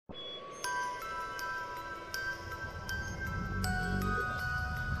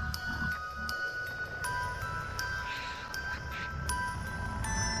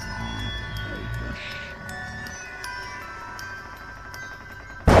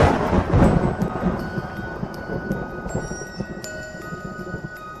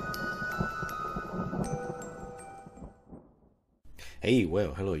Hey,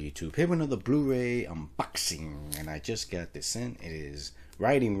 well, hello YouTube. Here with another Blu-ray unboxing, and I just got this in. It is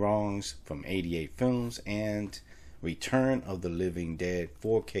Righting Wrongs from 88 Films and Return of the Living Dead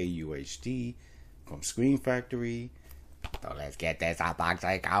 4K UHD from Screen Factory. So let's get this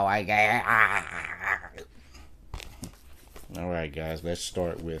unboxing going. Alright guys, let's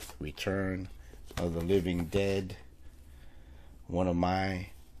start with Return of the Living Dead. One of my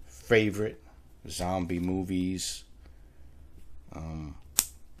favorite zombie movies.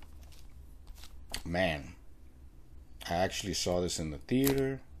 Man, I actually saw this in the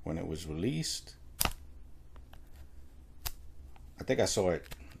theater when it was released. I think I saw it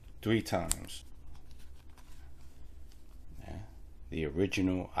 3 times. Yeah, the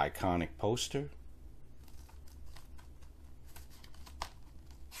original iconic poster.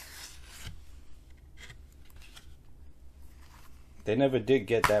 They never did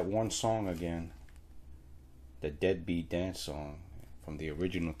get that one song again. The Deadbeat Dance song from the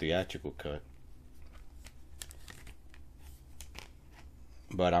original theatrical cut.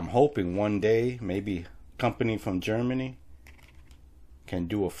 But I'm hoping one day, maybe a company from Germany can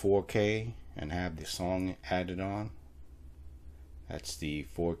do a 4K and have the song added on. That's the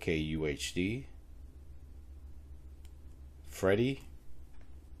 4K UHD. Freddy.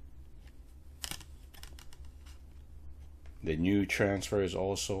 The new transfer is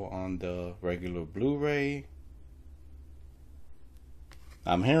also on the regular Blu-ray.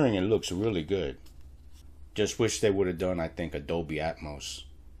 I'm hearing it looks really good. Just wish they would have done, I think, Dolby Atmos.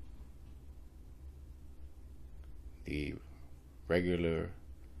 The regular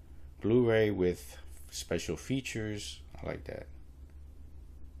Blu-ray with special features. I like that.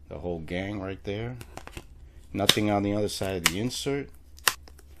 The whole gang right there. Nothing on the other side of the insert.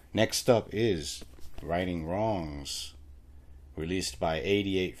 Next up is Righting Wrongs, released by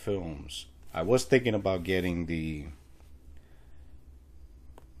 88 Films. I was thinking about getting the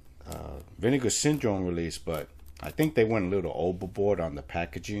Vinegar Syndrome release, but I think they went a little overboard on the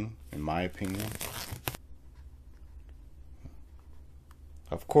packaging, in my opinion.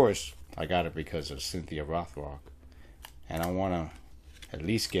 Of course, I got it because of Cynthia Rothrock, and I want to at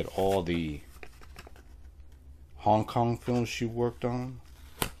least get all the Hong Kong films she worked on.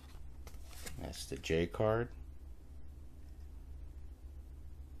 That's the J card.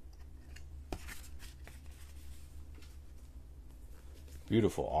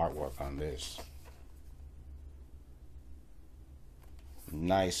 Beautiful artwork on this.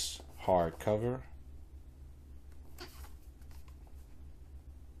 Nice hard cover.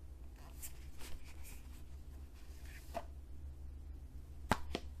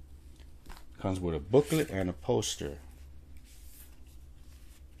 Comes with a booklet and a poster.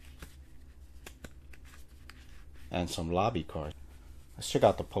 And some lobby cards. Let's check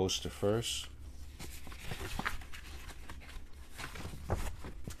out the poster first.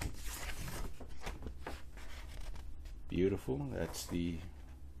 Beautiful. That's the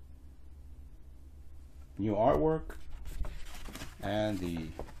new artwork and the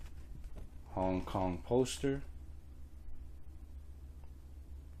Hong Kong poster.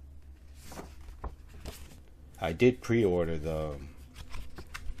 I did pre-order the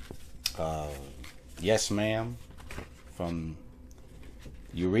Yes Ma'am from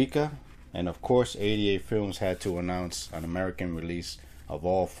Eureka, and of course 88 Films had to announce an American release of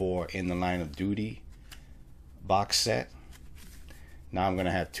all 4 In the Line of Duty box set. Now I'm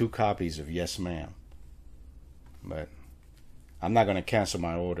gonna have 2 copies of Yes Ma'am, but I'm not gonna cancel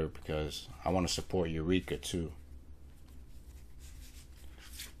my order because I want to support Eureka too.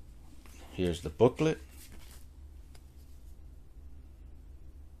 Here's the booklet.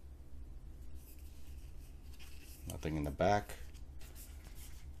 Nothing in the back.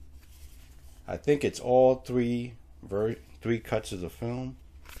 I think it's all 3 cuts of the film.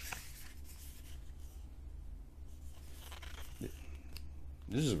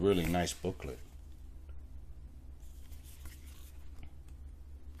 This is a really nice booklet.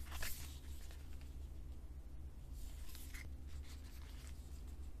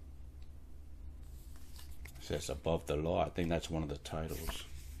 It says Above the Law. I think that's one of the titles.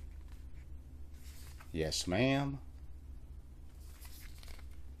 Yes, ma'am.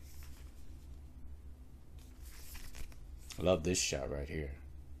 Love this shot right here.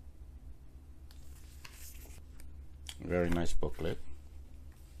 Very nice booklet.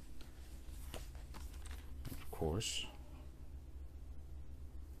 Of course.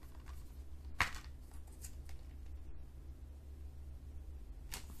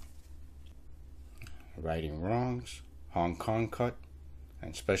 Righting Wrongs, Hong Kong cut,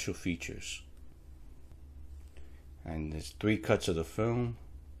 and special features. And there's 3 cuts of the film: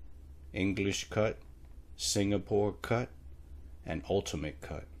 English cut, Singapore cut, and ultimate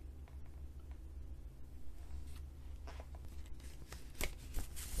cut.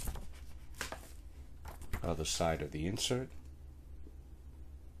 Other side of the insert,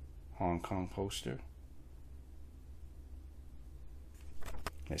 Hong Kong poster.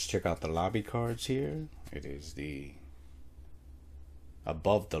 Let's check out the lobby cards here. It is the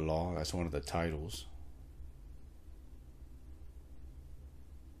Above the Law, that's one of the titles.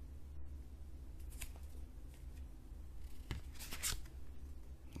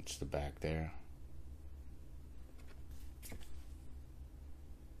 That's the back there.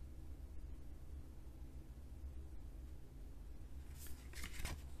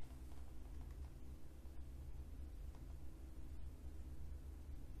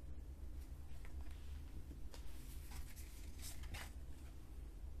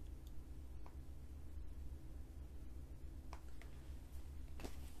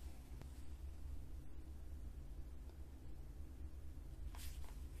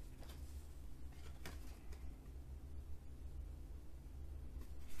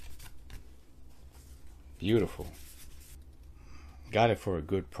 Beautiful. Got it for a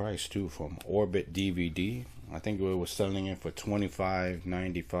good price too from Orbit DVD. I think we were selling it for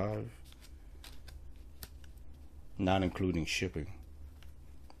 $25.95, not including shipping.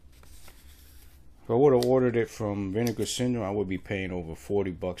 If I would have ordered it from Vinegar Syndrome, I would be paying over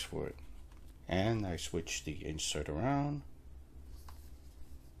 $40 for it. And I switched the insert around.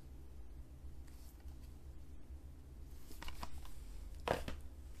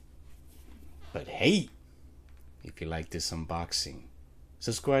 But hey, if you like this unboxing,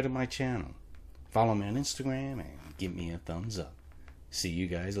 subscribe to my channel, follow me on Instagram, and give me a thumbs up. See you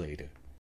guys later.